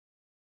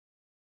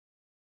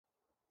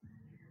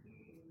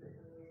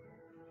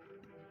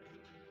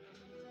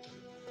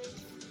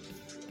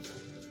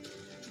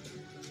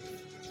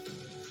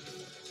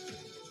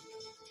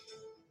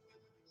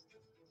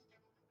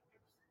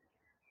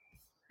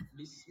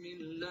بسم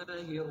الله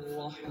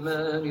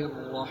الرحمن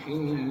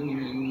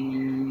الرحيم.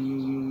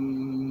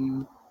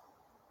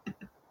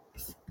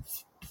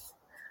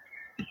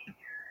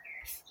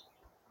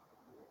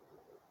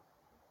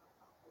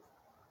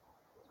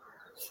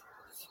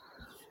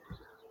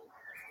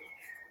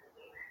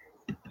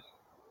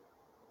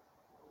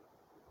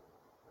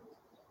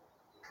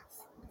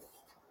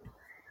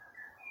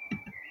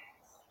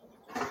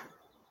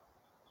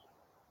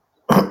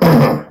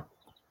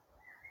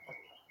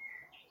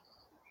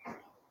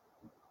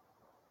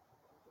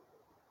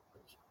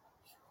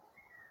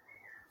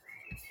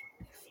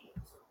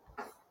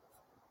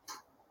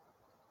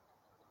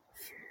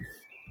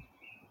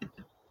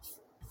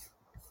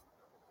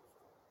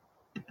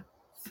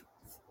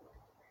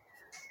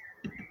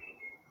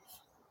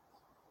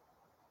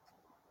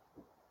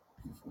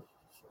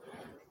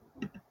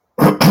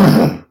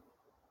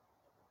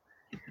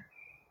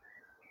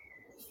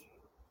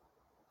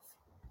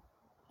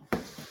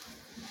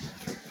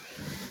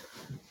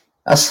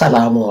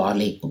 السلام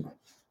علیکم۔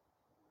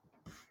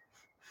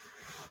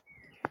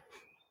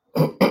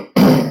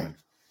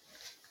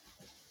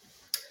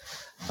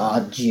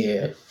 آج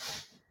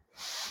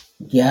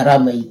 11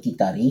 مئی کی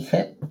تاریخ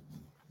ہے،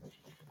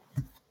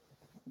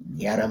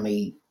 11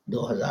 مئی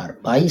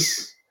 2022،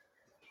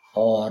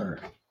 اور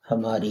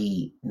ہماری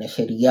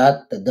نشریات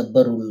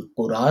تدبر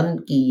القرآن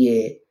کی یہ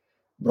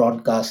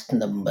براڈ کاسٹ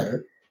نمبر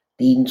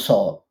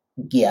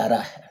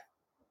 311 ہے،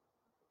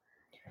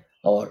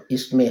 اور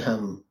اس میں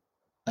ہم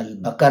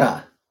البقرہ،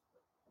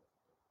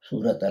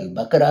 سورۃ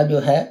البقرہ جو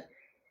ہے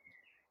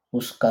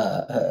اس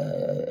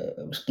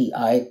کی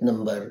آیت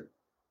نمبر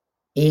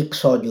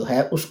 100 جو ہے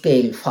اس کے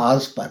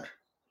الفاظ پر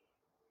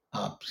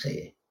آپ سے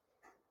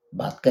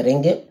بات کریں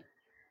گے،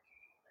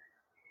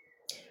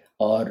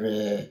 اور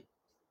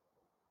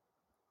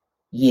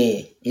یہ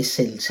اس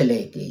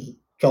سلسلے کی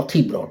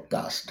چوتھی براڈ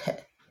کاسٹ ہے،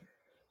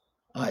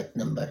 آیت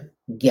نمبر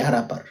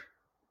 11 پر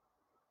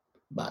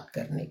بات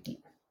کرنے کی۔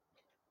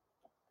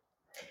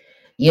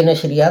 یہ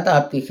نشریات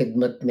آپ کی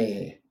خدمت میں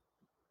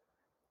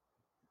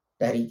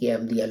تحریک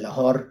احمدیہ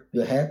لاہور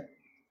جو ہے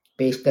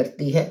پیش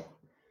کرتی ہے،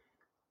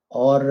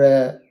 اور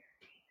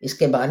اس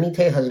کے بانی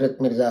تھے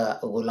حضرت مرزا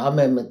غلام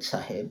احمد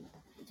صاحب،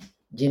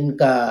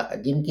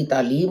 جن کی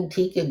تعلیم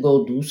تھی کہ وہ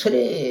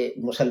دوسرے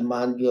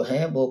مسلمان جو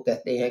ہیں وہ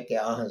کہتے ہیں کہ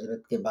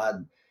حضرت کے بعد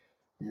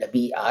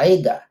نبی آئے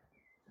گا،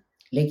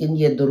 لیکن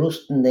یہ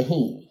درست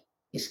نہیں،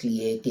 اس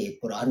لیے کہ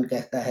قرآن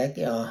کہتا ہے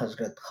کہ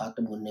حضرت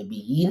خاتم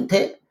النبیین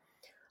تھے،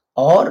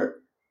 اور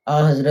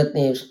حضرت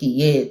نے اس کی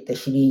یہ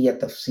تشریح یا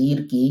تفسیر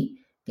کی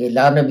کہ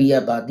لا نبی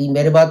بعدی،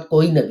 میرے بعد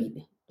کوئی نبی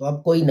نہیں، تو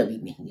اب کوئی نبی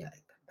نہیں آئے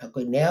گا، نہ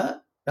کوئی نیا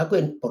نہ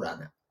کوئی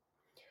پرانا۔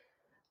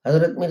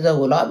 حضرت مرزا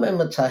غلام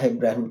احمد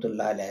صاحب رحمۃ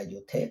اللہ علیہ جو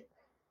تھے،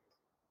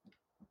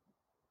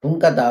 ان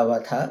کا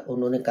دعویٰ تھا،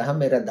 انہوں نے کہا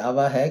میرا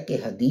دعویٰ ہے کہ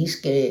حدیث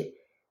کے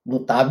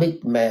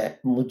مطابق میں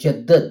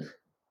مجدد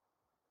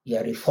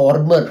یا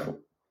ریفارمر ہوں،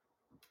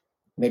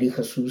 میری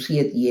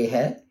خصوصیت یہ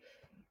ہے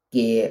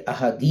کہ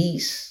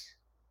احادیث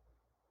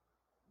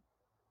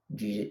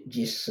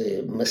جس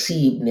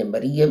مسیح ابن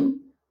مریم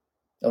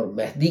اور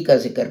مہدی کا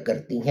ذکر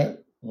کرتی ہیں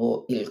وہ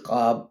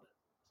القاب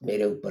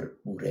میرے اوپر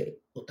پورے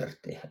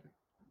اترتے ہیں،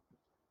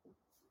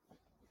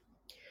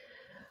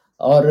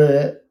 اور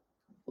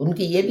ان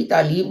کی یہ بھی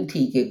تعلیم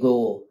تھی کہ گو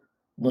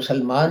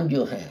مسلمان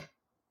جو ہیں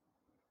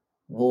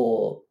وہ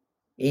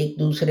ایک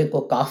دوسرے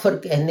کو کافر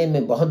کہنے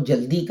میں بہت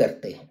جلدی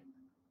کرتے ہیں،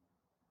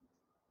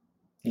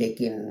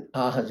 لیکن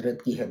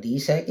حضرت کی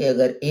حدیث ہے کہ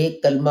اگر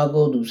ایک کلمہ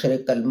گو دوسرے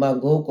کلمہ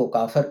گو کو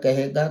کافر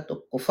کہے گا تو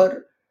کفر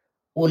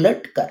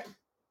الٹ کر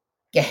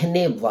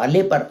کہنے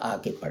والے پر آ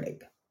کے پڑے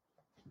گا۔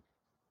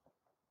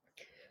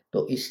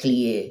 تو اس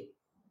لیے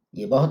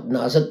یہ بہت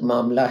نازک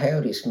معاملہ ہے،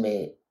 اور اس میں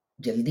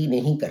جلدی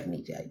نہیں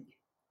کرنی چاہیے،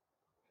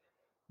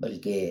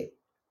 بلکہ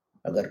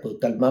اگر کوئی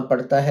کلمہ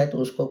پڑھتا ہے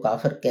تو اس کو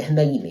کافر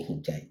کہنا ہی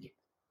نہیں چاہیے۔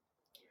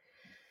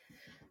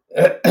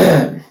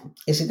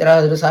 اسی طرح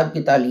حضرت صاحب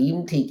کی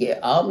تعلیم تھی کہ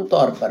عام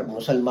طور پر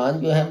مسلمان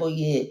جو ہیں وہ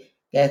یہ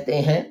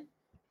کہتے ہیں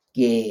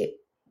کہ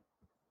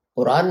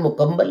قرآن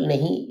مکمل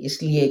نہیں،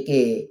 اس لیے کہ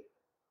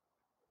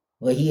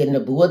وہی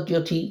نبوت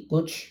جو تھی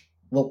کچھ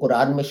وہ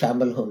قرآن میں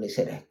شامل ہونے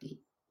سے رہ گئی،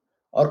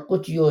 اور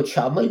کچھ جو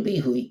شامل بھی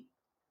ہوئی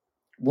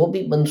وہ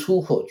بھی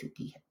منسوخ ہو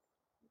چکی ہے۔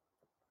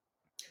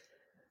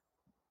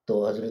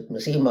 تو حضرت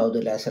مسیح موعود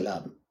علیہ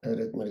السلام،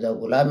 حضرت مرزا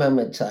غلام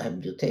احمد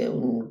صاحب جو تھے،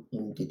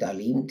 ان کی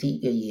تعلیم تھی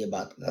کہ یہ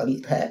بات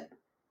غلط ہے،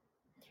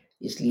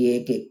 اس لیے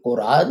کہ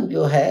قرآن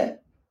جو ہے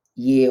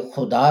یہ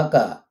خدا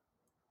کا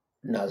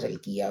نازل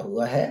کیا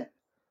ہوا ہے،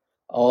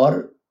 اور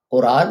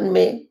قرآن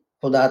میں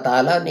خدا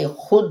تعالیٰ نے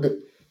خود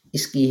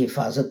اس کی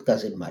حفاظت کا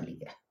ذمہ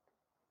لیا ہے،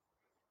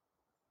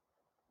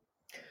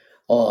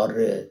 اور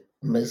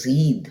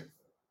مزید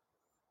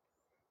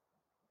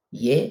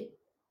یہ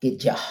کہ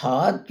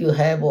جہاد جو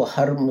ہے وہ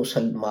ہر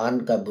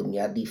مسلمان کا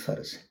بنیادی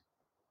فرض ہے،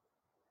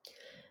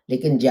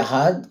 لیکن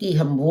جہاد کی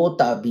ہم وہ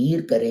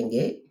تعبیر کریں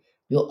گے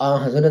جو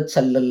حضرت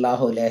صلی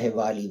اللہ علیہ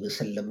وآلہ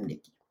وسلم نے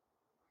کی۔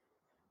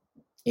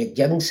 ایک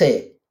جنگ سے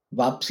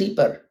واپسی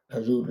پر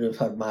حضور نے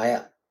فرمایا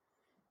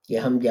کہ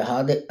ہم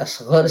جہاد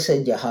اصغر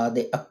سے جہاد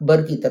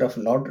اکبر کی طرف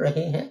لوٹ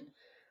رہے ہیں،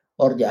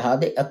 اور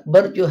جہاد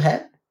اکبر جو ہے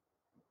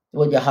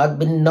وہ جہاد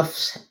بن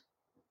نفس ہے،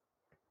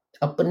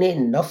 اپنے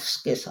نفس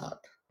کے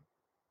ساتھ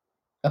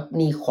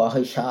اپنی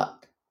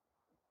خواہشات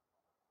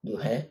جو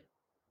ہے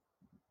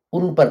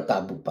ان پر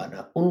قابو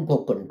پانا، ان کو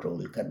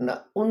کنٹرول کرنا،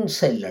 ان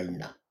سے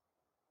لڑنا،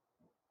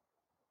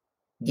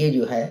 یہ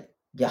جو ہے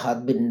جہاد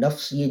بن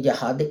نفس، یہ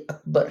جہاد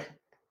اکبر ہے۔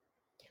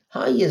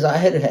 ہاں یہ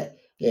ظاہر ہے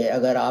کہ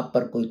اگر آپ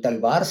پر کوئی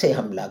تلوار سے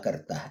حملہ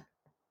کرتا ہے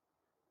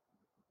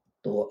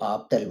تو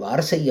آپ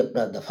تلوار سے ہی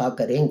اپنا دفاع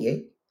کریں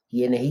گے،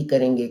 یہ نہیں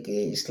کریں گے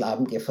کہ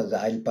اسلام کے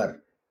فضائل پر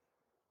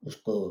اس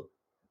کو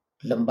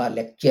لمبا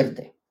لیکچر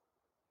دیں۔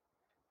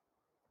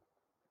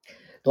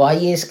 تو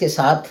آئیے اس کے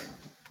ساتھ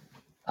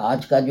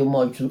آج کا جو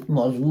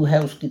موضوع ہے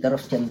اس کی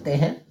طرف چلتے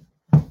ہیں۔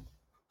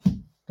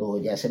 تو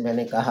جیسے میں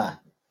نے کہا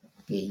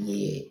کہ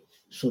یہ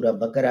سورہ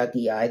بقرہ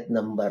کی آیت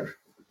نمبر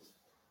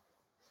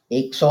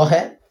 100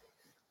 ہے۔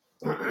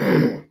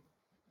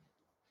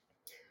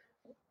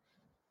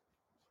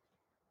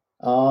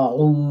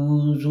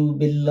 اعوذ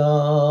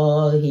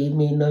باللہ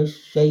من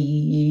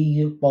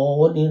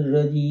الشیطان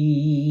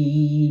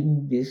الرجیم،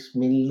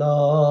 بسم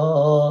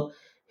اللہ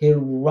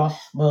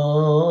الرحمن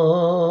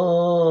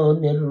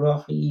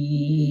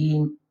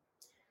الرحیم۔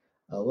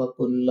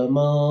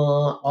 وَكُلَّمَا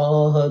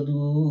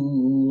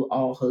عَاهَدُوا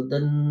عَهْدًا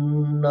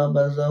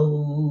نَبَذَهُ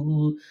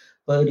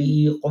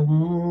فَرِيقٌ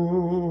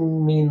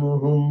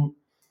مِّنْهُمْ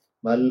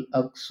بَلْ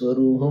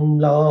أَكْثَرُهُمْ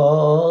لَا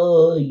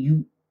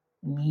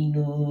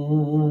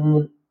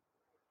يُؤْمِنُونَ۔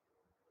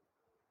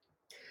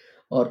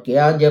 اور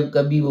کیا جب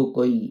کبھی وہ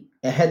کوئی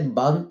عہد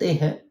باندھتے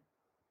ہیں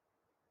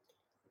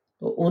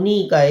تو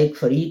انہی کا ایک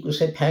فریق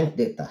اسے پھینک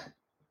دیتا ہے،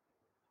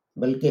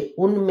 بلکہ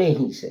ان میں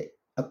ہی سے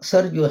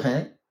اکثر جو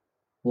ہیں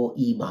وہ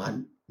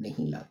ایمان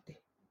نہیں لاتے۔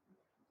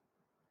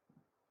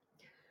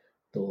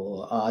 تو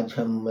آج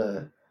ہم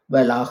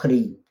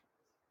آخری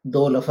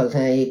دو لفظ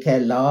ہیں، ایک ہے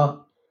لا،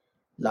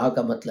 لا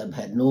کا مطلب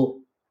ہے نو،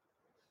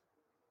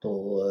 تو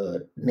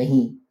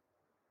نہیں،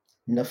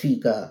 نفی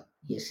کا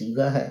یہ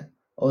صیغہ ہے،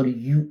 اور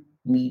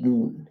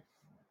یؤمنون،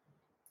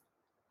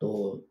 تو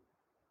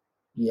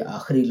یہ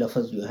آخری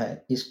لفظ جو ہے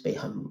اس پہ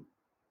ہم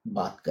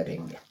بات کریں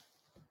گے۔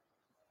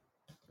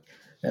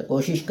 میں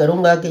کوشش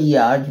کروں گا کہ یہ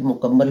آج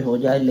مکمل ہو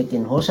جائے،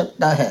 لیکن ہو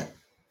سکتا ہے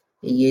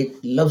کہ یہ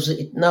لفظ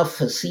اتنا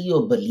فصیح و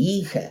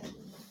بلیغ ہے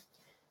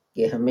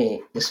کہ ہمیں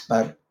اس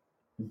پر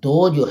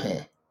 2 جو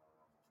ہیں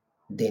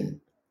دن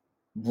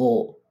وہ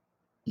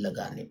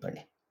لگانے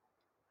پڑے۔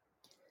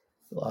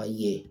 تو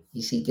آئیے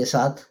اسی کے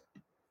ساتھ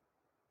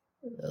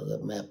اگر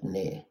میں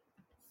اپنے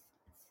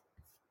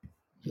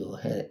جو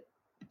ہے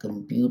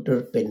کمپیوٹر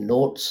پہ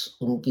نوٹس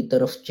ان کی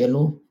طرف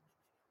چلوں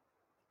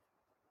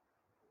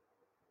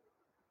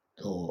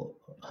تو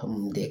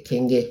ہم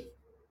دیکھیں گے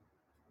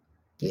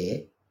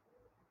کہ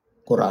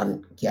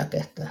قرآن کیا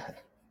کہتا ہے۔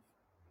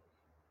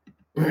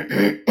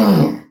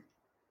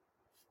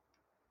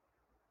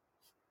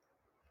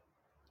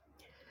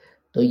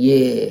 تو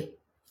یہ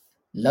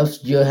لفظ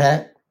جو ہے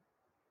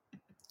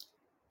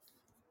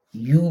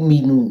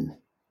یومینون،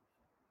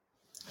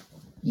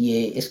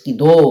 یہ اس کی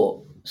 2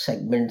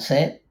 سیگمنٹس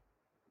ہیں،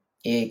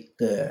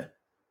 ایک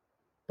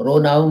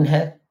پروناؤن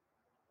ہے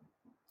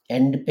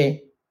اینڈ پہ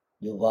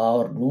جو وا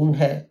اور نون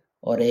ہے،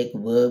 اور ایک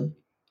ورب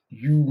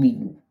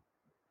یومینو،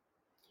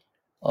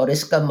 اور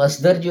اس کا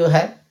مصدر جو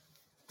ہے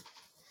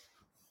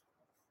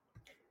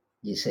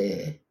جسے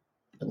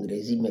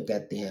انگریزی میں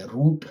کہتے ہیں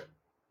روٹ،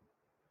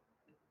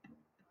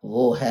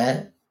 وہ ہے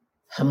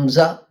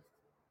حمزہ،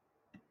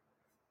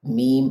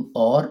 میم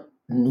اور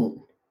نون۔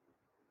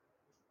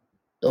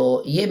 تو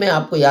یہ میں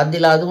آپ کو یاد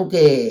دلا دوں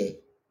کہ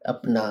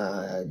اپنا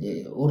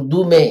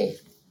اردو میں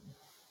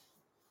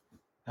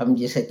ہم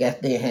جسے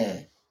کہتے ہیں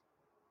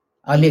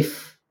الف،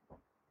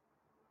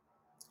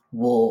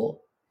 وہ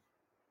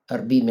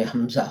عربی میں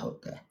حمزہ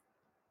ہوتا ہے،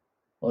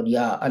 اور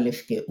یا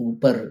الف کے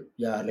اوپر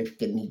یا الف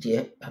کے نیچے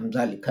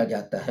حمزہ لکھا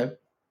جاتا ہے،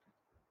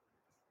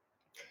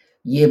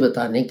 یہ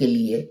بتانے کے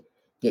لیے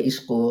کہ اس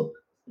کو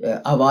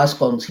آواز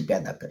کون سی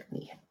پیدا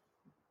کرنی ہے۔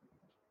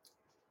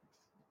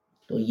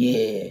 تو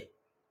یہ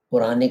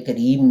قرآن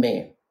کریم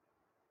میں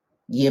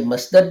یہ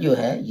مصدر جو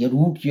ہے، یہ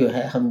روٹ جو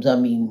ہے حمزہ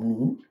میم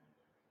نون،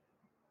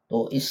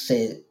 تو اس سے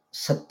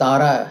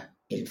 17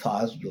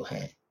 الفاظ جو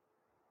ہیں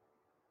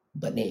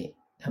بنے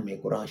ہمیں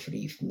قرآن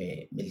شریف میں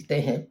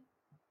ملتے ہیں،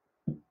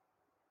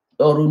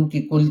 اور ان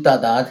کی کل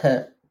تعداد ہے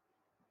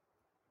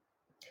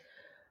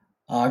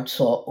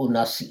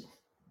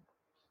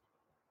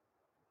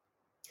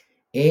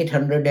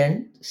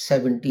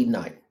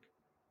 879،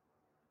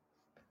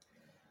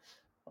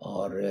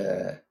 اور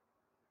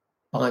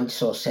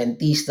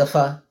 537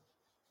 دفعہ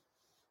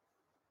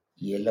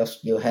یہ لفظ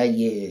جو ہے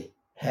یہ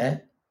ہے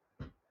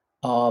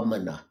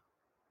آمنہ۔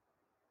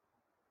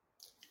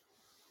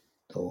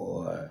 تو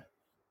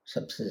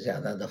سب سے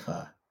زیادہ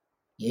دفعہ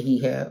یہی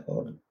ہے،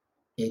 اور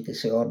ایک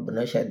اسے اور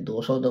بنا شاید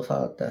 200 دفعہ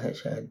آتا ہے،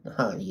 شاید،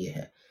 ہاں یہ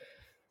ہے،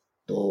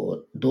 تو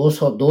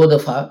 202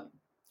 دفعہ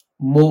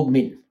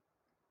مومن،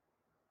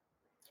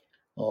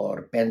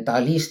 اور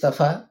 45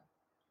 دفعہ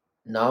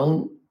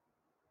ناؤن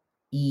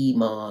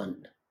ایمان،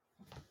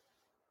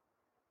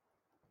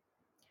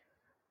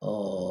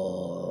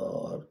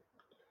 اور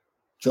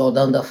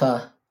 14 دفعہ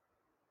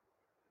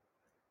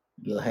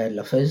جو ہے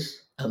لفظ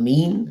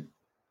امین،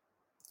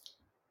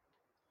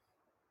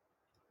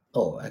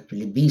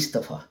 ایکچولی 20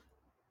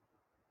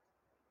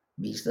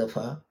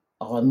 دفعہ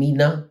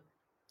آمینہ،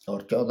 اور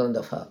 14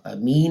 دفعہ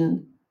امین،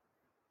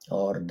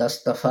 اور 10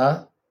 دفعہ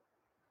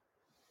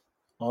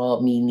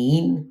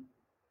آمینین،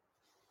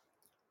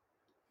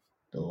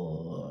 تو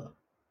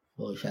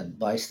وہ شاید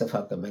 22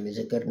 دفعہ کا میں نے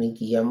ذکر نہیں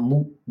کیا،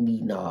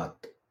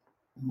 مؤمنات،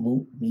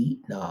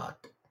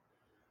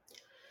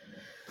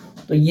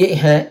 تو یہ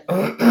ہے۔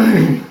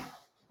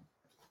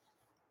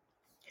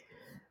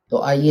 تو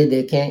آئیے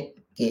دیکھیں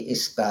کہ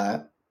اس کا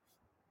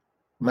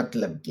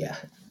مطلب کیا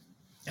ہے۔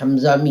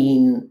 حمزہ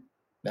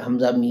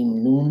میم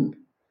نون،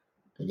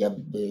 تو جب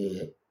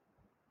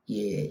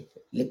یہ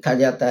لکھا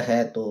جاتا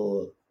ہے تو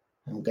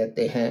ہم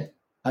کہتے ہیں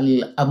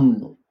الامن،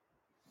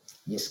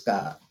 جس کا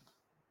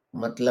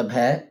مطلب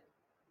ہے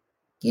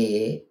کہ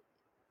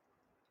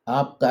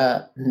آپ کا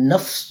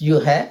نفس جو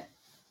ہے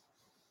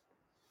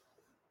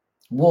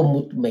وہ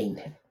مطمئن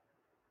ہے،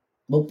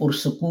 وہ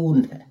پرسکون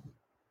ہے۔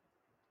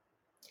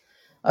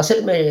 اصل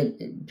میں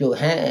جو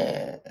ہیں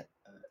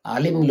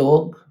عالم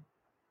لوگ،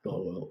 تو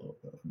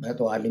میں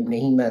تو عالم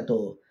نہیں، میں تو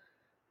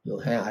جو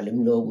ہیں عالم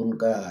لوگ ان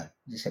کا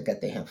جسے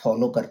کہتے ہیں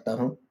فالو کرتا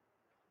ہوں،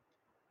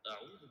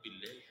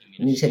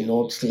 انہیں سے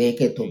نوٹس لے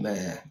کے تو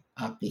میں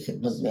آپ کی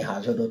خدمت میں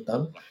حاضر ہوتا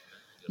ہوں۔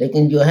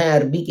 لیکن جو ہیں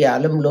عربی کے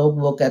عالم لوگ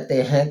وہ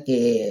کہتے ہیں کہ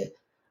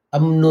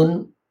امن،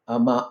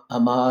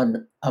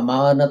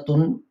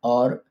 امانتن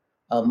اور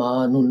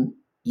امان،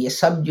 یہ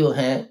سب جو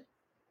ہیں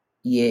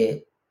یہ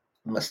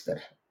مصدر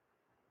ہے،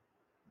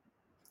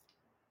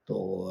 تو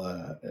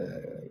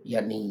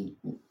یعنی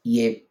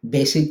یہ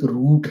بیسک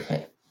روٹ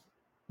ہے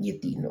یہ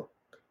تینوں،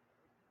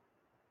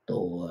 تو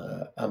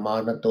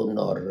امانتن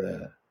اور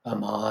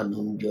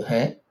امان جو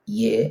ہیں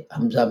یہ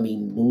حمزہ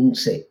میم نون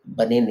سے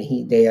بنے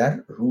نہیں، they are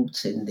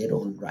roots in their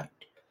own right.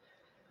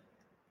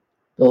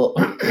 تو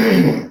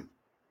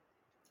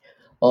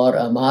اور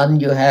امان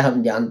جو ہے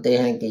ہم جانتے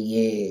ہیں کہ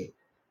یہ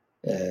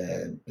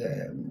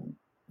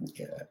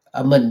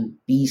امن،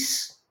 پیس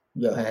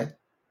جو ہے،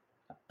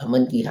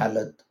 امن کی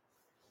حالت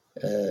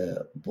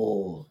وہ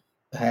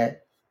ہے۔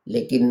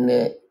 لیکن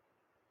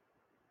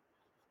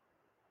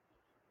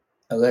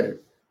اگر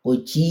کوئی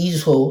چیز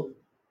ہو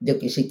جو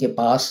کسی کے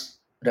پاس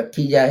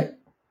رکھی جائے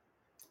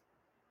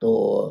تو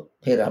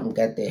پھر ہم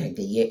کہتے ہیں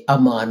کہ یہ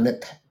امانت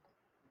ہے،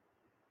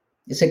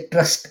 جسے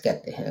ٹرسٹ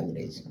کہتے ہیں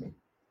انگریزی میں،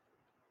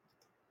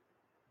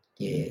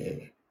 کہ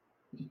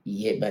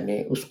یہ میں نے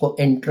اس کو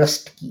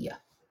انٹرسٹ کیا۔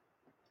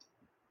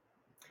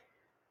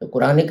 تو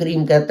قرآن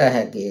کریم کہتا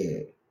ہے کہ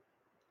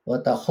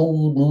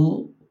وَتَخُونُوا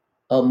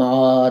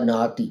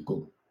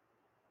أَمَانَاتِكُمْ،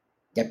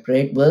 چیپٹر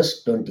 8 verse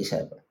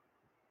 27،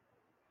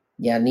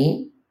 یعنی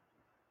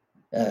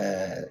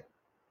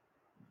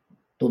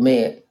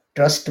تمہیں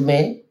ٹرسٹ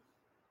میں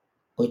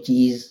کوئی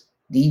چیز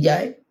دی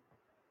جائے،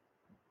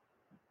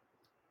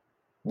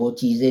 وہ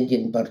چیزیں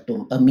جن پر تم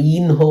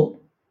امین ہو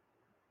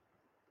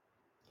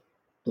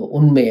تو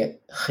ان میں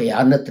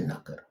خیانت نہ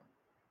کرو۔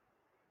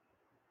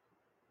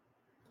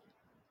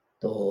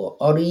 تو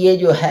اور یہ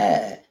جو ہے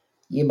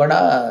یہ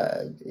بڑا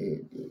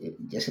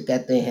جیسے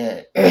کہتے ہیں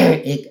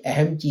ایک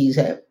اہم چیز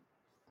ہے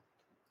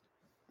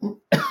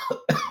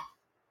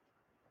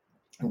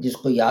جس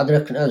کو یاد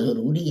رکھنا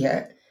ضروری ہے،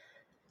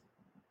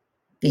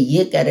 کہ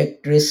یہ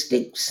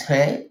کیریکٹرسٹکس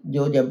ہیں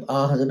جو جب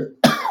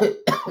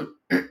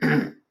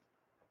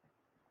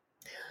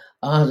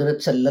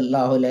حضرت صلی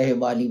اللہ علیہ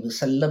وآلہ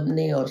وسلم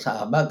نے اور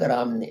صحابہ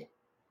کرام نے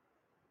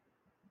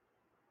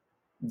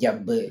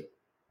جب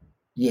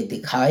یہ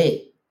دکھائے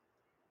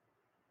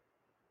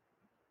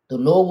تو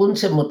لوگ ان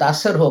سے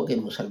متاثر ہو کے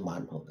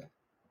مسلمان ہو گئے۔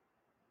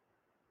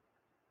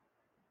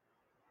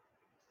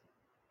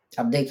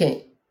 اب دیکھیں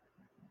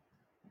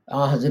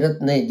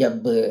حضرت نے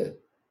جب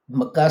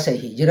مکہ سے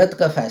ہجرت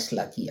کا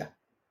فیصلہ کیا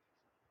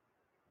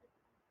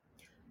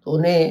تو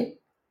انہیں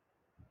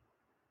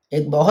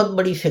ایک بہت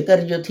بڑی فکر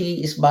جو تھی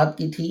اس بات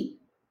کی تھی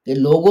کہ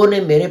لوگوں نے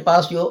میرے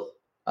پاس جو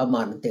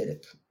امانتیں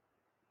رکھی۔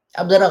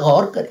 اب ذرا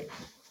غور کریں،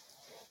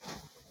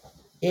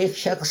 ایک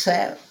شخص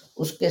ہے،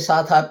 اس کے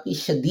ساتھ آپ کی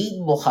شدید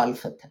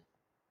مخالفت ہے،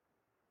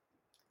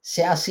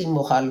 سیاسی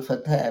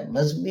مخالفت ہے،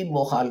 مذہبی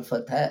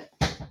مخالفت ہے،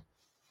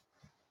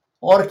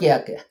 اور کیا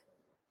کیا،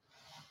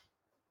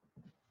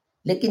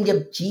 لیکن جب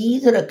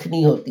چیز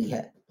رکھنی ہوتی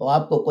ہے تو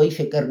آپ کو کوئی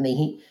فکر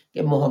نہیں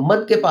کہ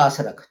محمد کے پاس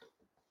رکھ دو۔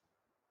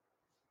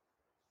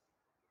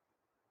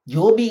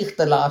 جو بھی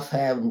اختلاف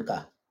ہے ان کا،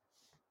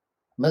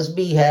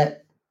 مذہبی ہے،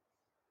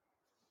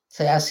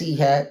 سیاسی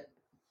ہے،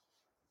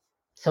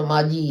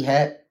 سماجی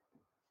ہے،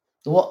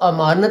 تو وہ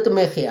امانت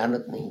میں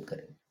خیانت نہیں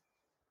کریں۔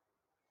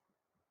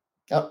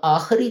 اور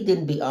آخری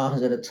دن بھی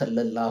حضرت صلی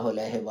اللہ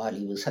علیہ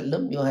وآلہ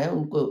وسلم جو ہیں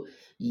ان کو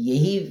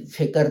یہی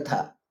فکر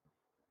تھا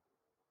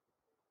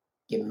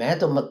کہ میں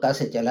تو مکہ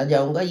سے چلا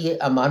جاؤں گا، یہ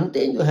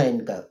امانتیں جو ہیں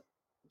ان کا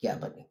کیا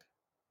بنے گا۔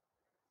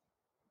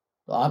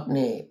 تو آپ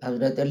نے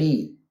حضرت علی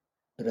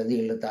رضی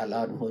اللہ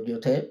تعالیٰ عنہ جو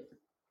تھے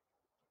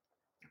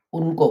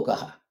ان کو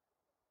کہا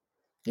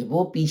کہ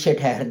وہ پیچھے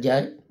ٹھہر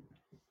جائیں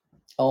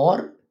اور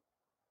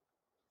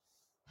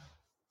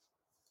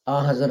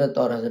حضرت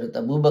اور حضرت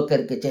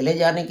ابوبکر کے چلے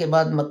جانے کے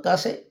بعد مکہ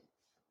سے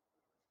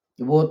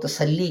وہ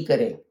تسلی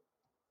کریں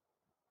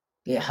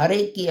کہ ہر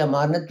ایک کی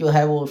امانت جو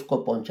ہے وہ اس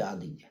کو پہنچا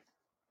دیجیے،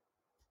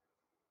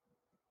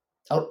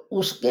 اور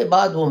اس کے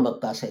بعد وہ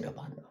مکہ سے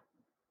روانہ۔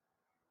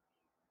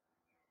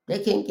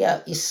 دیکھیں کیا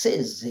اس سے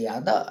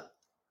زیادہ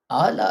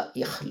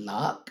اعلی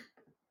اخلاق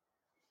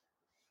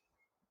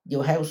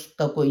جو ہے اس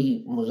کا کوئی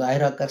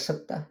مظاہرہ کر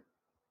سکتا ہے؟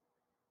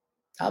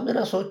 آپ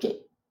ذرا سوچیں،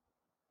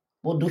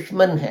 وہ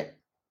دشمن ہے،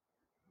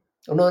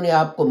 انہوں نے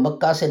آپ کو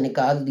مکہ سے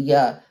نکال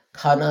دیا،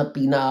 کھانا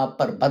پینا آپ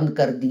پر بند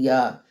کر دیا،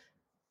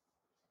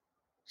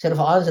 صرف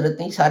حضرت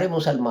نہیں، سارے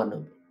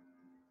مسلمانوں۔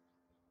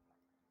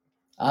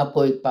 آپ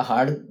کو ایک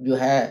پہاڑ جو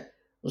ہے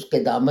اس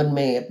کے دامن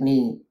میں اپنی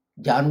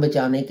جان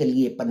بچانے کے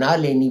لیے پناہ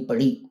لینی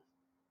پڑی،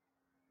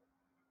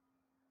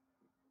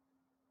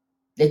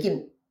 لیکن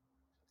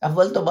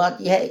اول تو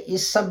بات یہ ہے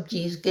اس سب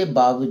چیز کے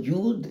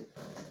باوجود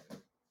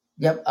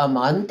جب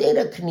امانتیں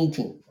رکھنی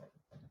تھیں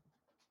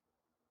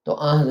تو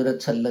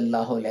حضرت صلی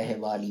اللہ علیہ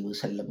وآلہ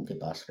وسلم کے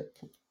پاس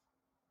رکھی۔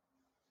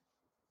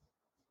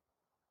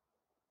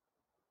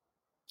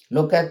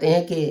 لوگ کہتے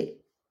ہیں کہ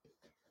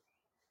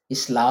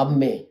اسلام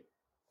میں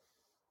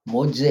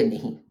معجزے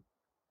نہیں،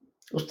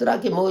 اس طرح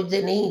کے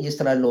معجزے نہیں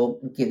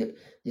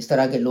جس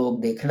طرح کے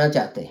لوگ دیکھنا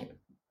چاہتے ہیں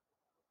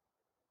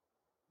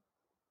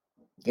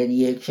کہ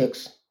یہ ایک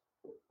شخص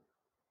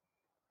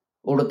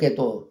اڑ کے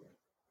تو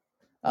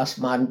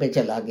آسمان پہ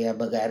چلا گیا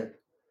بغیر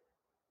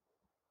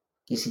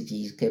کسی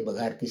چیز کے،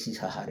 بغیر کسی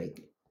سہارے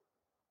کے۔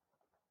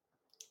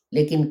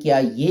 لیکن کیا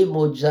یہ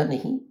معجزہ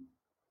نہیں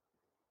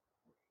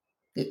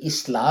کہ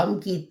اسلام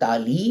کی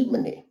تعلیم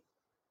نے،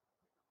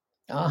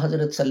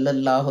 حضرت صلی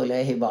اللہ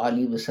علیہ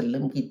وآلہ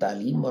وسلم کی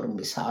تعلیم اور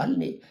مثال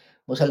نے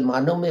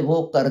مسلمانوں میں وہ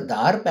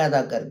کردار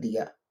پیدا کر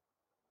دیا،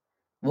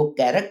 وہ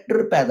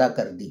کیریکٹر پیدا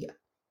کر دیا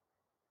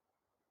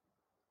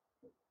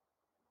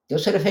جو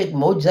صرف ایک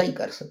معجزہ ہی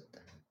کر سکتا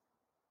ہے۔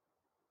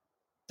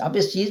 آپ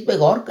اس چیز پہ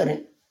غور کریں،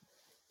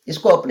 اس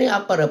کو اپنے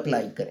آپ پر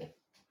اپلائی کریں۔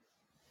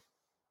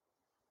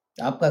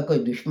 آپ کا کوئی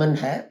دشمن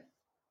ہے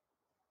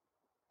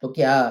تو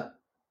کیا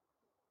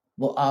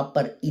وہ آپ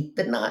پر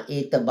اتنا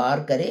اعتبار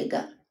کرے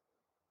گا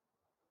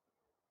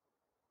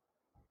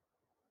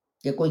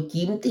کہ کوئی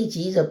قیمتی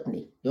چیز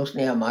اپنی جو اس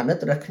نے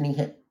امانت رکھنی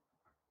ہے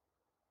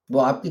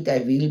وہ آپ کی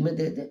تحویل میں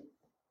دے دے؟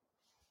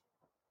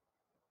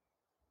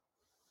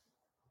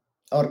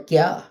 اور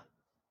کیا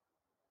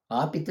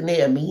آپ اتنے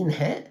امین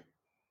ہیں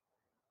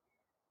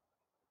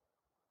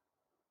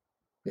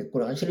کہ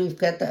قرآن شریف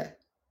کہتا ہے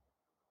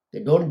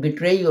کہ ڈونٹ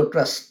بیٹرے یور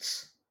ٹرسٹ،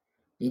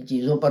 ان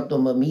چیزوں پر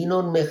تم امین ہو،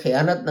 ان میں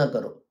خیانت نہ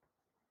کرو؟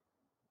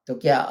 تو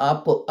کیا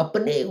آپ کو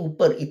اپنے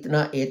اوپر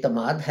اتنا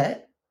اعتماد ہے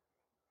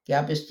کہ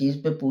آپ اس چیز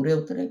پہ پورے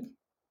اتریں گے؟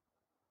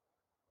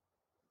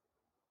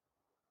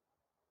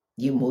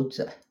 یہ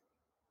معجزہ ہے،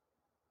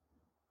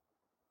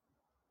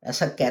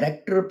 ایسا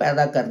کیریکٹر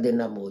پیدا کر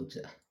دینا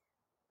معجزہ ہے،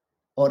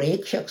 اور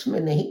ایک شخص میں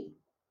نہیں۔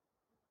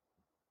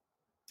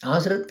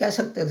 حضرت کہہ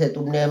سکتے تھے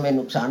تم نے ہمیں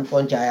نقصان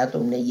پہنچایا،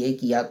 تم نے یہ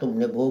کیا، تم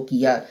نے وہ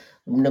کیا،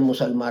 تم نے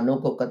مسلمانوں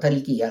کو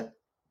قتل کیا،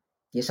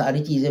 یہ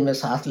ساری چیزیں میں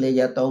ساتھ لے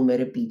جاتا ہوں،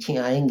 میرے پیچھے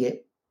آئیں گے،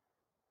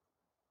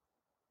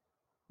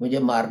 مجھے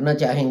مارنا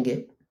چاہیں گے،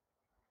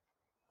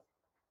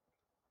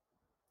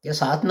 یہ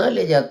ساتھ نہ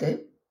لے جاتے،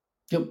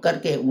 چپ کر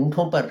کے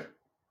اونٹوں پر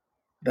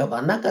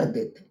روانہ کر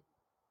دیتے؟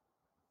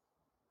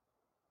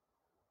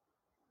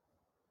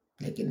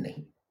 لیکن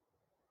نہیں،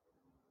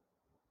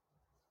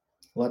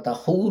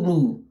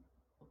 وَتَخُونُوا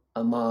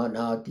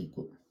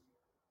أَمَانَاتِكُمْ،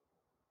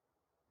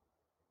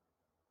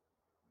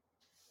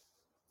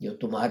 جو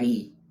تمہاری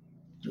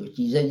جو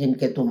چیزیں جن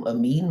کے تم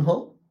امین ہو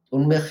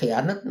ان میں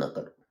خیانت نہ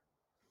کرو۔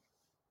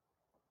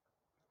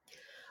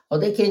 اور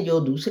دیکھیں جو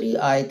دوسری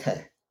آیت ہے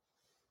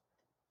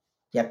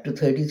چیپٹر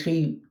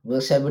 33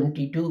 verse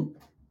 72،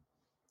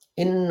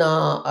 اِنَّا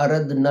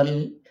أَرَدْنَا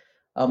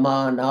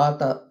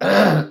الْأَمَانَاتَ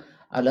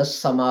عَلَى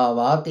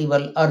السَّمَاوَاتِ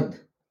وَالْأَرْضِ،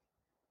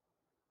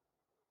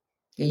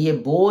 کہ یہ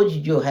بوجھ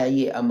جو ہے،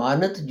 یہ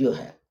امانت جو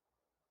ہے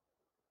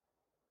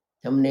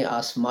ہم نے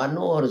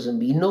آسمانوں اور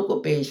زمینوں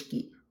کو پیش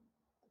کی۔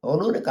 اور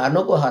انہوں نے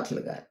کانوں کو ہاتھ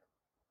لگایا،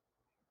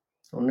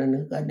 انہوں نے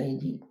کہا نہیں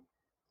جی،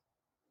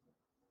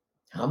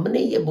 ہم نے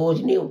یہ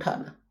بوجھ نہیں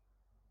اٹھانا۔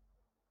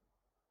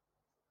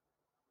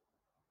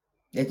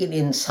 لیکن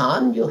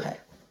انسان جو ہے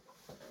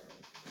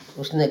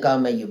اس نے کہا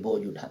میں یہ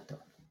بوجھ اٹھاتا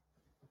ہوں،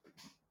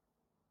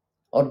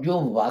 اور جو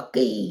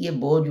واقعی یہ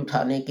بوجھ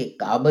اٹھانے کے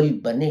قابل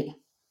بنے،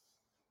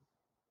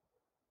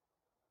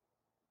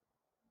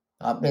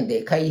 آپ نے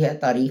دیکھا ہی ہے،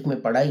 تاریخ میں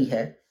پڑھا ہی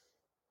ہے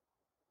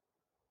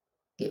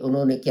کہ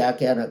انہوں نے کیا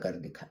کیا نہ کر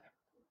دکھایا۔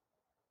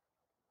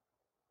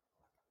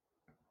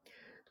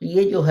 تو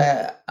یہ جو ہے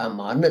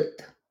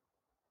امانت،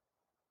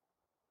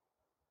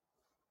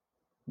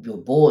 جو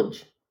بوجھ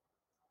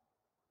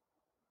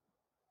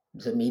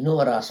زمینوں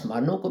اور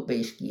آسمانوں کو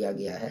پیش کیا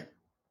گیا ہے،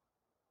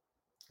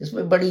 اس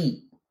میں بڑی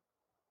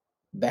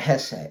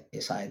بحث ہے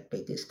اس آیت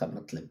پہ کہ اس کا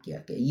مطلب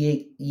کیا کہ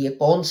یہ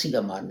کون سی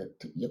امانت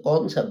تھی، یہ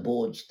کون سا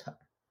بوجھ تھا،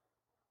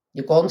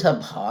 یہ کون سا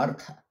بھار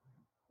تھا۔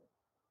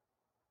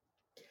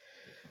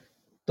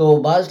 تو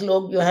بعض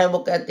لوگ جو ہیں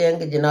وہ کہتے ہیں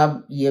کہ جناب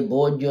یہ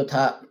بوجھ جو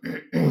تھا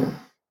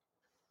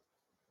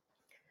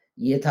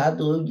یہ تھا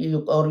تو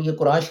اور یہ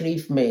قرآن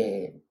شریف میں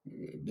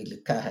بھی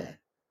لکھا ہے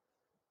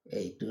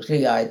ایک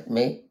دوسری آیت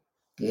میں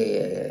کہ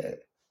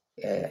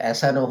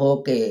ایسا نہ ہو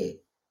کہ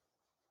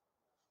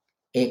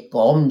ایک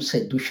قوم سے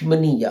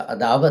دشمنی یا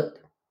عداوت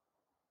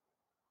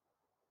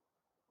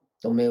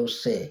تمہیں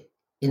اس سے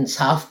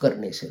انصاف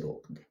کرنے سے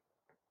روک دے۔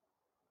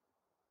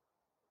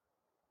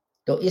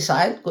 تو اس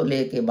آیت کو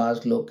لے کے بعض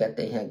لوگ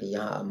کہتے ہیں کہ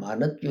یہاں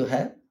امانت جو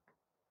ہے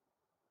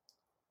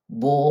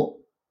وہ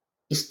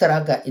اس طرح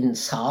کا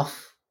انصاف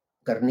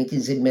کرنے کی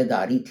ذمہ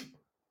داری تھی،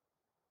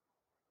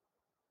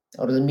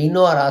 اور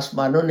زمینوں اور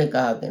آسمانوں نے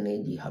کہا کہ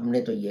نہیں جی ہم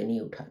نے تو یہ نہیں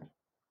اٹھانی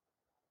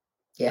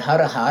کہ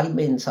ہر حال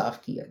میں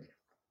انصاف کیا جائے۔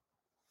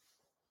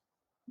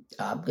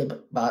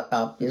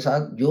 آپ کے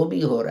ساتھ جو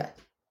بھی ہو رہا ہے،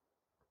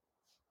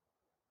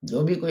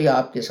 جو بھی کوئی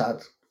آپ کے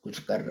ساتھ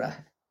کچھ کر رہا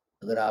ہے،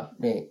 اگر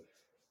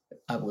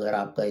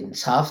آپ کا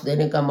انصاف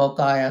دینے کا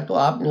موقع آیا تو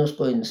آپ نے اس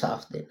کو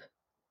انصاف دینا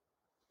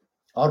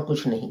اور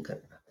کچھ نہیں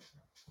کرنا۔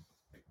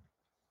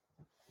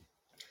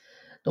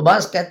 تو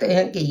بعض کہتے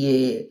ہیں کہ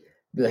یہ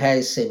جو ہے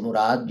اس سے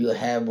مراد جو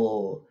ہے وہ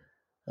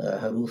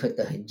حروف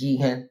تہجی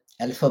ہیں،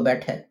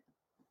 الفابیٹ ہے۔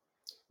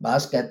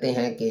 بعض کہتے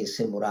ہیں کہ اس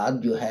سے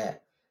مراد جو ہے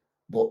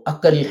وہ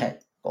عقل ہے،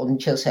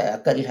 کانشس ہے،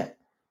 عقل ہے،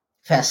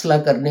 فیصلہ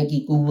کرنے کی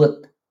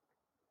قوت۔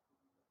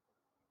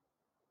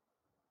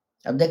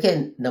 اب دیکھیں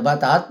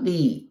نباتات بھی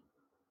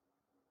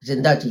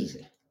زندہ چیز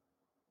ہے،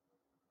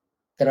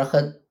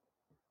 درخت،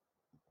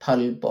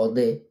 پھل،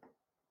 پودے،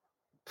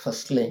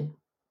 فصلیں،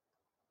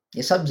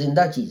 یہ سب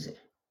زندہ چیزیں،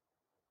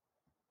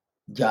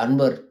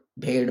 جانور،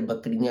 بھیڑ،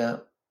 بکریاں،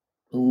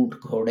 اونٹ،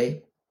 گھوڑے،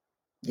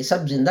 یہ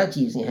سب زندہ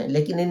چیزیں ہیں،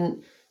 لیکن ان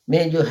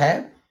میں جو ہے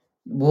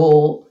وہ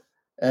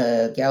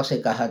کیا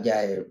اسے کہا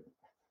جائے،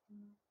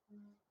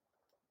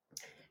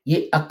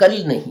 یہ عقل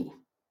نہیں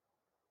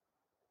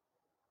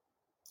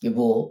کہ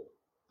وہ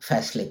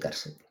فیصلے کر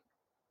سکے۔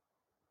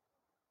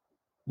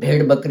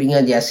 بھیڑ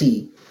بکریاں جیسی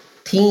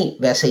تھیں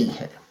ویسے ہی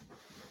ہے،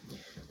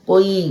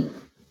 کوئی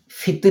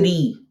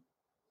فطری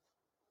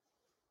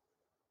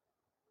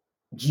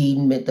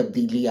جین میں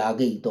تبدیلی آ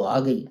گئی تو آ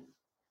گئی،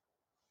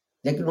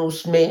 لیکن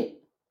اس میں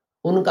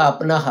ان کا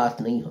اپنا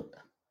ہاتھ نہیں ہوتا۔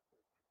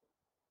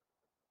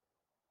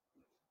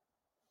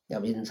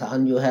 اب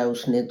انسان جو ہے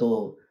اس نے تو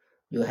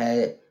جو ہے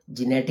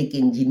جینیٹک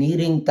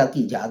انجینئرنگ تک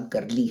ایجاد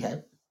کر لی ہے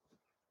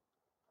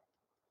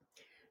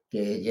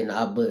کہ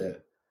جناب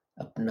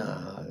اپنا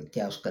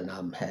کیا اس کا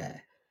نام ہے،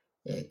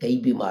 کئی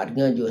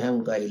بیماریاں جو ہیں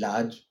ان کا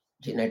علاج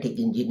جینیٹک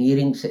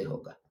انجینئرنگ سے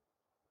ہوگا۔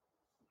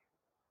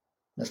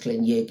 مثلا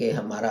یہ کہ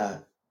ہمارا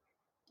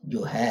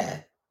جو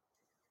ہے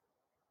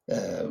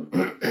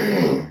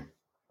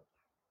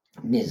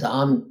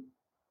نظام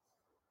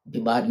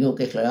بیماریوں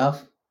کے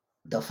خلاف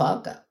دفاع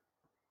کا،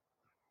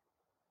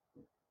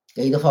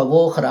 کئی دفعہ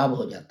وہ خراب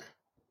ہو جاتا ہے،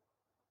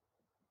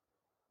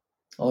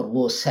 اور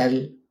وہ سیل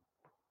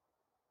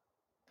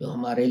جو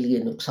ہمارے لیے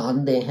نقصان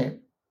دہ ہیں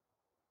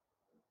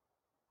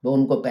وہ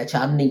ان کو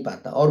پہچان نہیں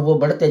پاتا اور وہ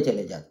بڑھتے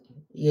چلے جاتے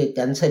ہیں۔ یہ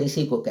کینسر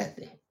اسی کو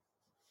کہتے ہیں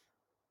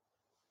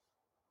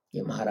کہ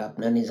ہمارا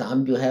اپنا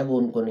نظام جو ہے وہ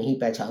ان کو نہیں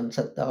پہچان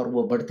سکتا اور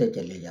وہ بڑھتے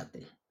چلے جاتے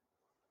ہیں۔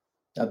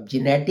 اب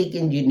جینیٹک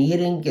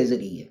انجینئرنگ کے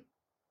ذریعے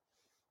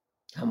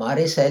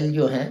ہمارے سیل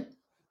جو ہیں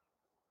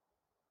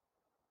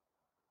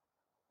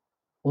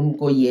ان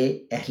کو یہ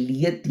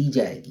اہلیت دی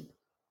جائے گی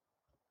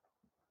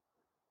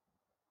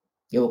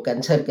کہ وہ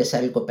کینسر کے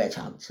سیل کو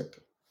پہچان سکے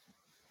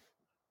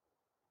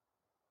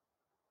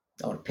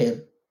اور پھر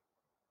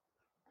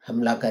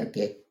حملہ کر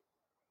کے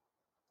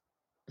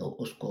تو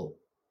اس کو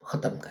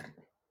ختم کر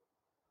دیں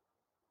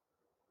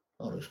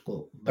اور اس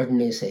کو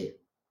بڑھنے سے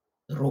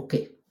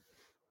روکے۔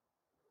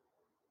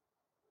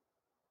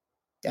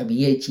 اب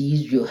یہ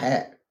چیز جو ہے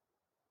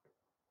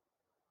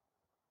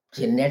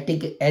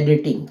جینیٹک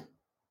ایڈیٹنگ،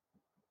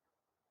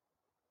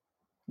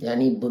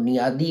 یعنی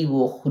بنیادی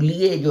وہ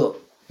خلیے جو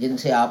جن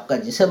سے آپ کا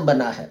جسم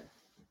بنا ہے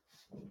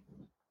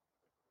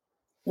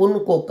ان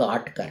کو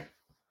کاٹ کر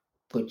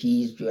کوئی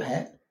چیز جو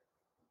ہے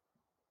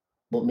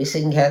وہ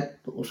مسنگ ہے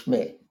تو اس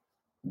میں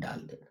ڈال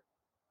دینا،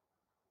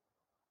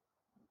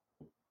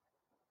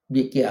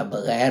 یہ کیا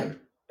بغیر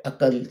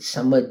عقل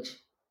سمجھ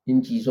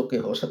ان چیزوں کے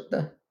ہو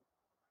سکتا ہے؟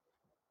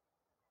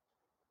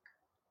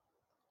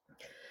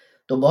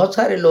 تو بہت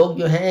سارے لوگ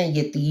جو ہیں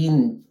یہ تین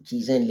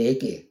چیزیں لے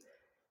کے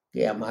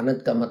کہ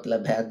امانت کا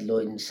مطلب ہے عدل و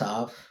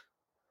انصاف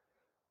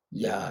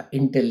یا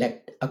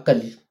انٹلیکٹ، عقل،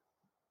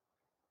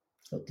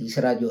 اور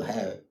تیسرا جو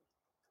ہے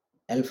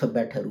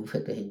الفابیٹ حروف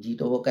تہجی،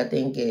 تو وہ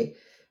کہتے ہیں کہ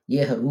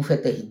یہ حروف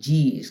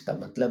تہجی اس کا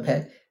مطلب ہے،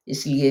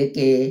 اس لیے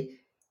کہ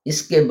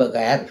اس کے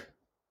بغیر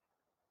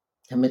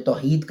ہمیں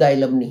توحید کا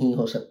علم نہیں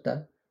ہو سکتا،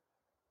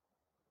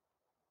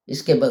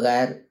 اس کے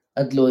بغیر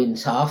عدل و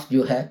انصاف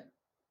جو ہے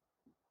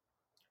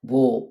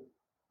وہ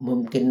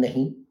ممکن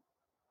نہیں،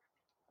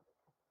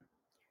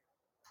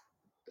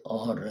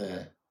 اور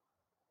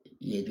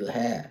یہ جو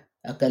ہے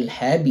عقل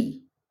ہے بھی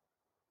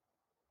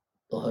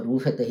تو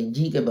حروف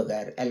تہجی کے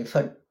بغیر،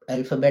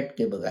 الفابیٹ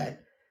کے بغیر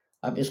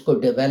آپ اس کو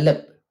ڈیولپ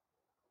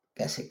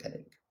کیسے کریں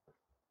گے؟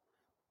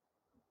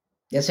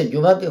 جیسے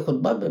جمعہ کے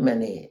خطبہ میں میں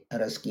نے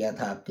عرض کیا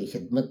تھا آپ کی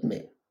خدمت میں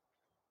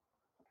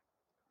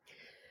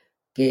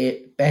کہ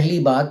پہلی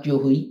بات جو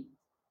ہوئی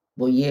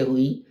وہ یہ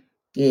ہوئی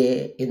کہ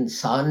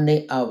انسان نے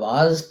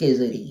آواز کے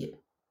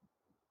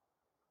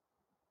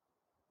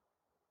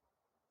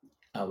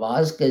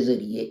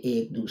ذریعے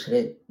ایک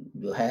دوسرے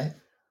جو ہے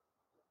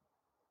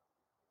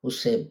اس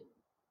سے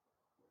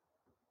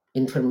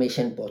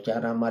انفارمیشن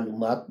پہنچانا،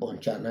 معلومات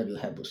پہنچانا جو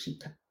ہے وہ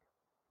سیکھا۔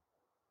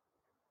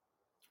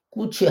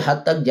 کچھ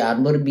حد تک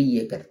جانور بھی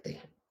یہ کرتے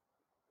ہیں،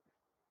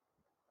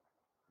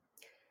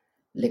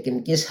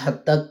 لیکن کس حد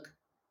تک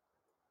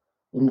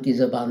ان کی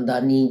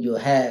زباندانی جو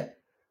ہے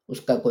اس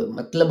کا کوئی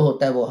مطلب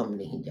ہوتا ہے وہ ہم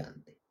نہیں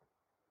جانتے۔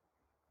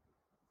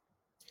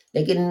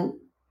 لیکن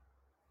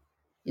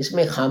اس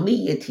میں خامی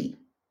یہ تھی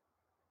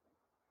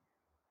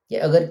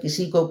کہ اگر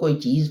کسی کو کوئی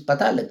چیز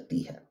پتہ لگتی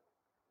ہے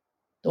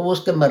تو وہ اس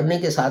کے مرنے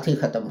کے ساتھ ہی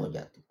ختم ہو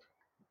جاتی تھی۔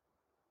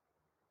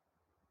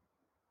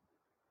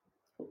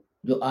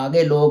 جو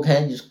آگے لوگ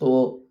ہیں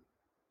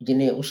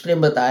جنہیں اس نے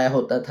بتایا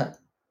ہوتا تھا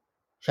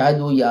شاید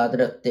وہ یاد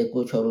رکھتے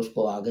کچھ اور اس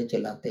کو آگے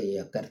چلاتے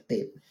یا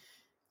کرتے،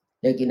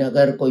 لیکن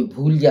اگر کوئی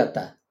بھول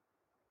جاتا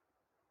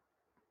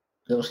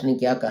کہ اس نے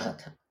کیا کہا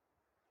تھا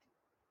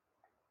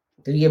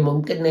تو یہ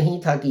ممکن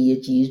نہیں تھا کہ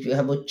یہ چیز جو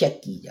ہے وہ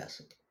چیک کی جا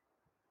سکے۔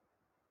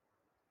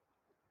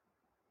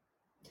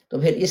 تو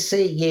پھر اس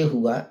سے یہ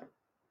ہوا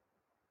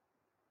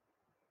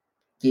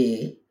کہ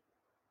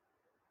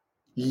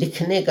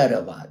لکھنے کا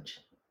رواج،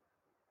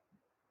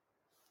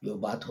 جو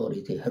بات ہو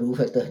رہی تھی حروف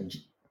تہجی،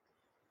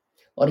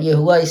 اور یہ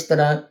ہوا اس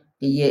طرح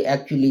کہ یہ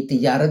ایکچولی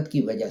تجارت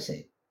کی وجہ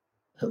سے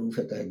حروف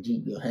تہجی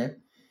جو ہیں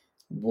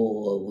وہ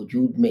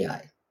وجود میں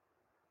آئے،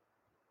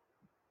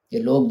 کہ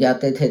لوگ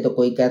جاتے تھے تو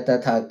کوئی کہتا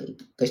تھا کہ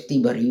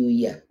کشتی بھری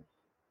ہوئی ہے،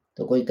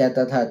 تو کوئی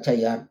کہتا تھا اچھا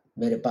یار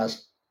میرے پاس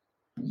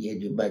یہ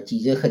جو میں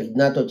چیزیں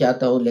خریدنا تو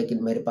چاہتا ہوں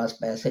لیکن میرے پاس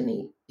پیسے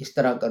نہیں، اس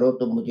طرح کرو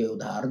تم مجھے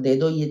ادھار دے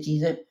دو یہ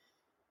چیزیں،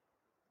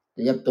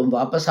 تو جب تم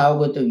واپس آؤ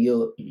گے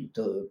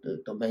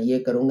تو میں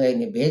یہ کروں گا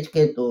انہیں بیچ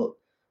کے، تو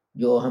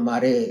جو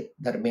ہمارے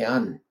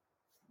درمیان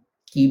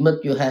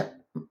قیمت جو ہے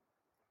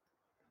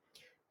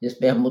جس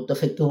پہ ہم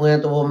متفق ہوئے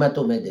ہیں تو وہ میں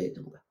تمہیں دے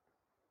دوں گا۔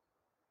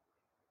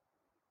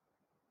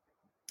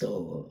 تو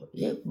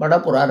یہ بڑا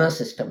پرانا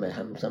سسٹم ہے،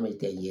 ہم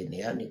سمجھتے ہیں یہ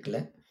نیا نکلا،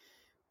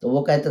 تو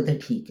وہ کہتے تھے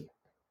ٹھیک ہے۔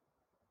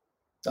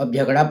 تو اب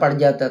جھگڑا پڑ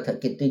جاتا تھا،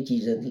 کتنی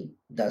چیزیں تھیں؟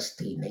 10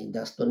 تھی، نہیں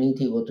 10 تو نہیں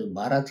تھی، وہ تو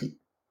 12 تھی،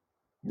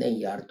 نہیں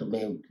یار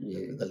تمہیں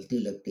یہ غلطی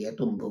لگتی ہے،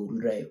 تم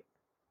بھول رہے ہو۔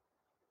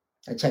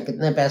 اچھا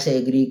کتنے پیسے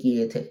ایگری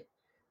کیے تھے؟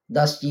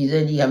 10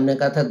 چیزیں جی، ہم نے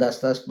کہا تھا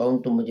 10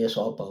 پاؤنڈ، تم مجھے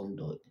 100 پاؤنڈ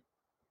دو۔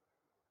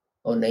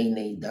 اور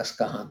نہیں 10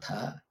 کہاں تھا،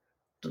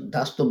 تو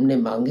 10 تم نے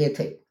مانگے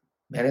تھے،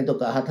 میں نے تو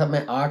کہا تھا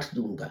میں 8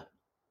 دوں گا۔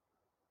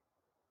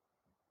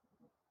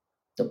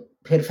 تو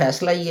پھر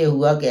فیصلہ یہ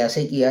ہوا کہ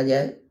ایسے کیا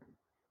جائے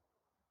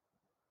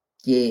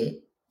کہ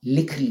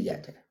لکھ لیا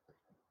جائے۔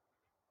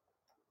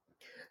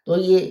 تو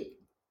یہ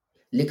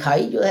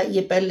لکھائی جو ہے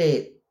یہ پہلے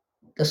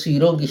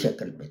تصویروں کی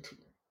شکل میں تھی،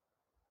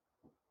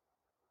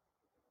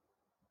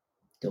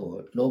 تو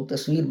لوگ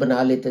تصویر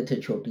بنا لیتے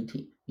تھے، چھوٹی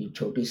تھی،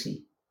 چھوٹی سی،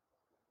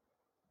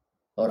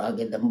 اور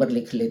آگے نمبر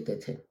لکھ لیتے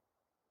تھے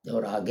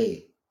اور آگے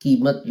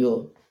قیمت جو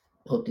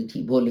ہوتی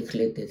تھی وہ لکھ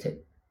لیتے تھے۔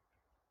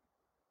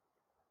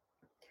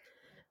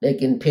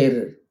 لیکن پھر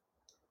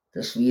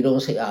تصویروں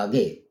سے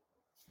آگے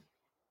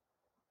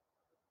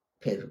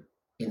پھر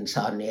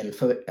انسان نے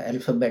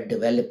الفابیٹ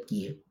ڈیولپ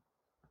کیے۔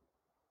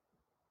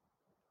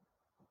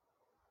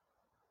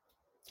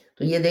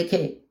 تو یہ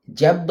دیکھیں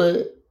جب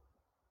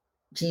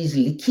چیز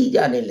لکھی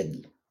جانے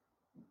لگی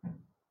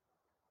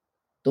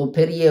تو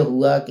پھر یہ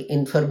ہوا کہ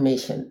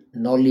انفارمیشن،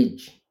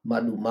 نالج،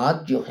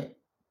 معلومات جو ہیں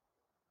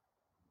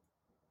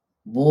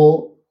وہ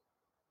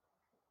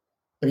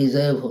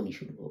پریزرو ہونی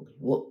شروع ہو گئی،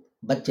 وہ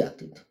بچ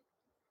جاتی تھی۔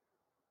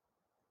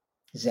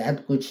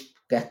 زید کچھ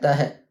کہتا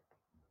ہے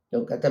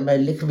تو کہتا ہے میں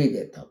لکھ بھی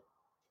دیتا ہوں،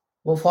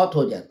 وہ فوت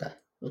ہو جاتا ہے،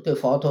 اس کے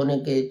فوت ہونے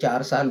کے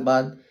 4 سال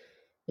بعد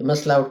یہ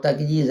مسئلہ اٹھتا ہے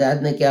کہ جی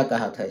زید نے کیا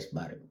کہا تھا اس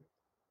بارے میں،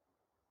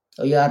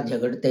 اور یار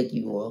جھگڑتے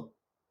کیوں ہو،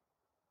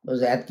 وہ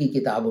زید کی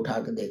کتاب اٹھا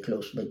کے دیکھ لو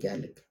اس میں کیا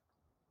لکھا۔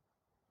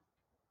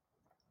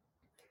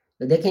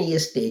 تو دیکھیں یہ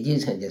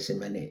سٹیجز ہیں، جیسے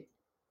میں نے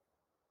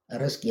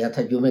عرض کیا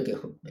تھا جمعے کے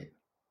خطبے میں،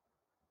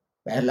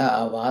 پہلا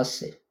آواز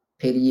سے،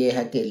 پھر یہ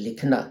ہے کہ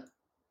لکھنا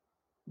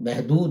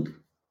محدود،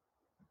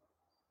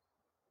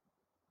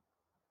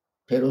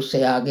 پھر اس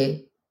سے آگے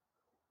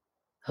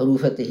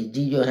حروف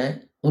تہجی جو ہیں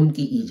ان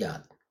کی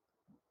ایجاد،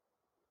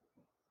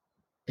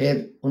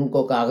 پھر ان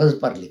کو کاغذ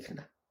پر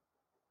لکھنا،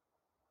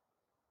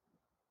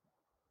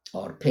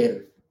 اور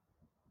پھر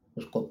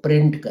اس کو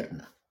پرنٹ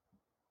کرنا،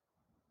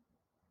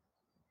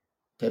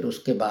 پھر اس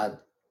کے بعد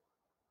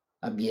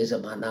اب یہ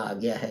زمانہ آ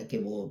گیا ہے کہ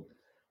وہ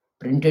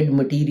پرنٹڈ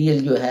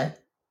مٹیریل جو ہے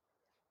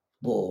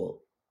وہ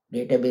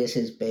ڈیٹا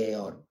بیسز پہ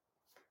اور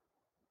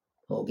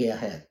ہو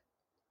گیا ہے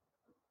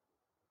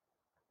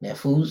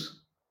محفوظ،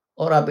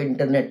 اور آپ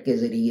انٹرنیٹ کے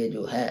ذریعے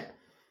جو ہے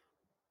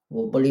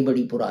وہ بڑی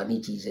بڑی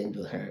پرانی چیزیں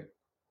جو ہیں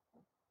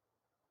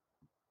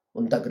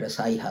ان تک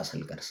رسائی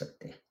حاصل کر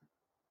سکتے ہیں.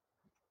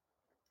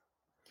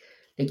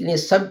 لیکن یہ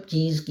سب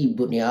چیز کی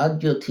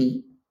بنیاد جو تھی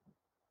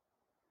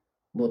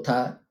وہ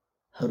تھا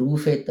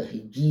حروف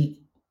تہجی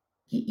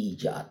کی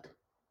ایجاد،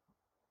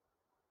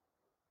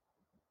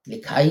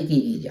 لکھائی کی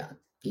ایجاد،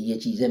 کہ یہ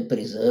چیزیں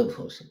پریزرو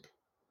ہو سکیں.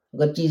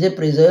 اگر چیزیں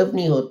پریزرو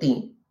نہیں ہوتی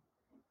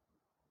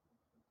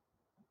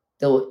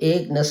تو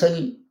ایک نسل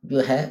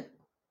جو ہے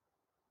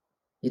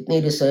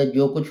اتنی ریسرچ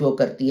جو کچھ وہ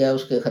کرتی ہے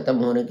اس کے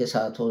ختم ہونے کے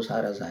ساتھ وہ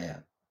سارا ضائع،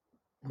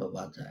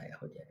 مواد ضائع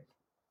ہو جائے.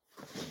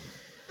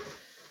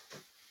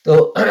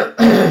 تو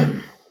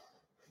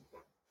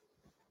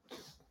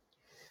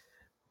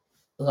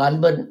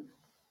غالباً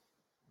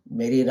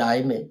میری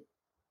رائے میں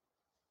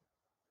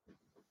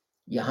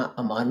یہاں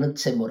امانت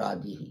سے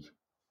مراد یہی،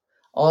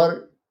 اور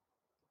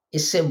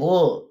اس سے وہ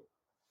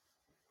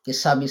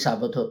قصہ بھی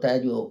ثابت ہوتا ہے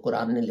جو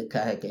قرآن نے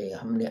لکھا ہے کہ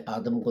ہم نے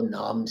آدم کو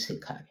نام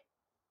سکھائے.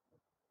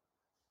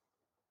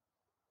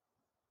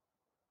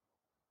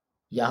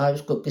 یہاں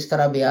اس کو کس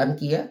طرح بیان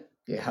کیا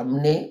کہ ہم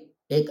نے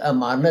ایک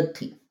امانت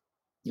تھی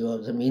جو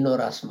زمین اور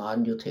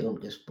آسمان جو تھے ان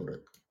کے سپرد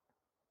کی،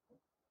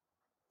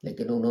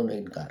 لیکن انہوں نے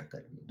انکار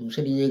کر دیا.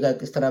 دوسری جگہ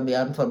کس طرح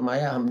بیان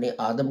فرمایا، ہم نے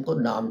آدم کو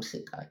نام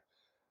سکھائے.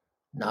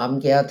 نام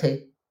کیا تھے؟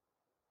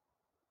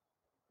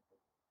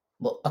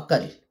 وہ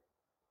عقل،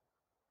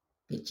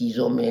 کہ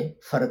چیزوں میں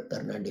فرق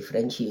کرنا،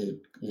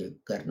 ڈیفرینشیٹ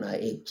کرنا،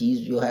 ایک چیز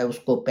جو ہے اس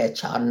کو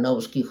پہچاننا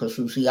اس کی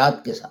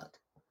خصوصیات کے ساتھ،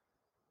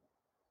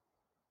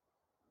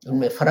 ان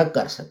میں فرق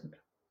کر سکنا.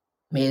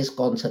 میز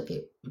کون سا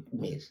کہ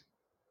میز،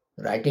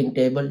 writing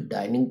table,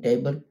 dining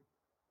table,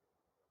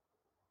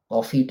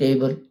 coffee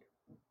table,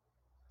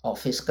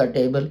 office کا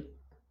ٹیبل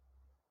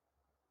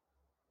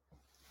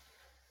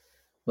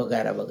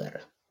وغیرہ وغیرہ.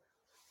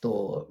 تو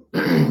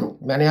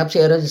میں نے آپ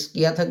سے عرض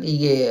کیا تھا کہ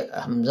یہ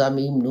حمزہ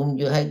میم نون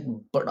جو ہے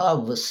بڑا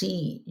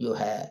وسیع جو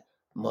ہے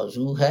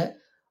موضوع ہے،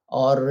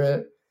 اور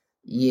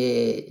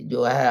یہ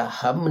جو ہے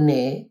ہم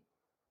نے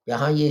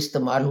یہاں یہ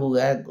استعمال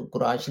ہوا ہے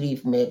قرآن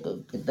شریف میں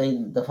کتنی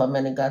دفعہ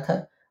میں نے کہا تھا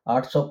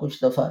 800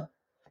 کچھ دفعہ،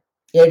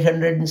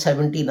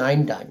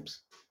 879 ٹائمز.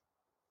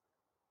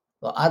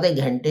 تو آدھے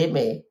گھنٹے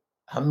میں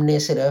ہم نے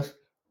صرف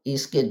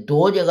اس کے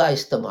 2 جگہ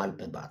استعمال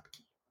پہ بات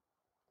کی.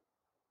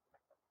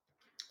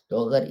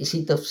 تو اگر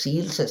اسی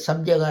تفصیل سے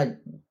سب جگہ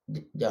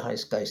جہاں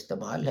اس کا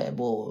استعمال ہے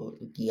وہ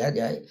کیا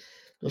جائے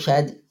تو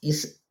شاید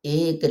اس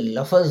ایک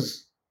لفظ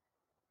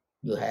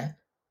جو ہے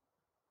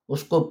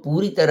اس کو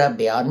پوری طرح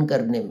بیان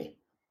کرنے میں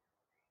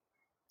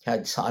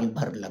شاید سال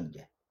بھر لگ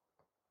جائے.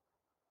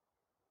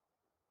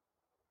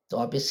 تو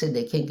آپ اس سے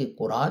دیکھیں کہ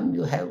قرآن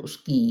جو ہے اس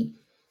کی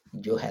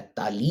جو ہے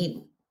تعلیم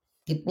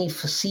کتنی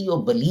فصیح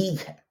و بلیغ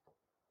ہے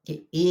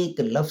کہ ایک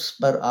لفظ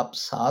پر آپ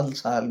سال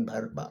سال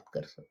بھر بات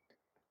کر سکتے.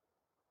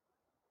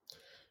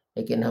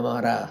 لیکن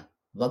ہمارا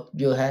وقت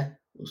جو ہے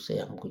اس سے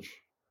ہم کچھ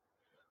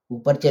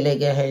اوپر چلے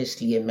گئے ہیں،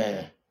 اس لیے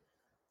میں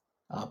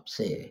آپ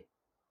سے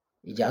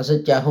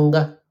اجازت چاہوں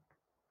گا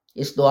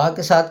اس دعا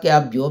کے ساتھ کہ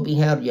آپ جو بھی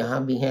ہیں اور جہاں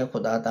بھی ہیں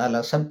خدا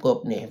تعالیٰ سب کو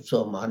اپنے حفظ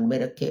و امان میں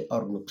رکھے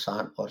اور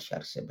نقصان اور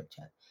شر سے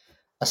بچائے.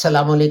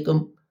 السلام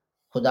علیکم،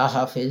 خدا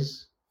حافظ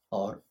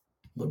اور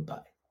گڈ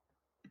بائے.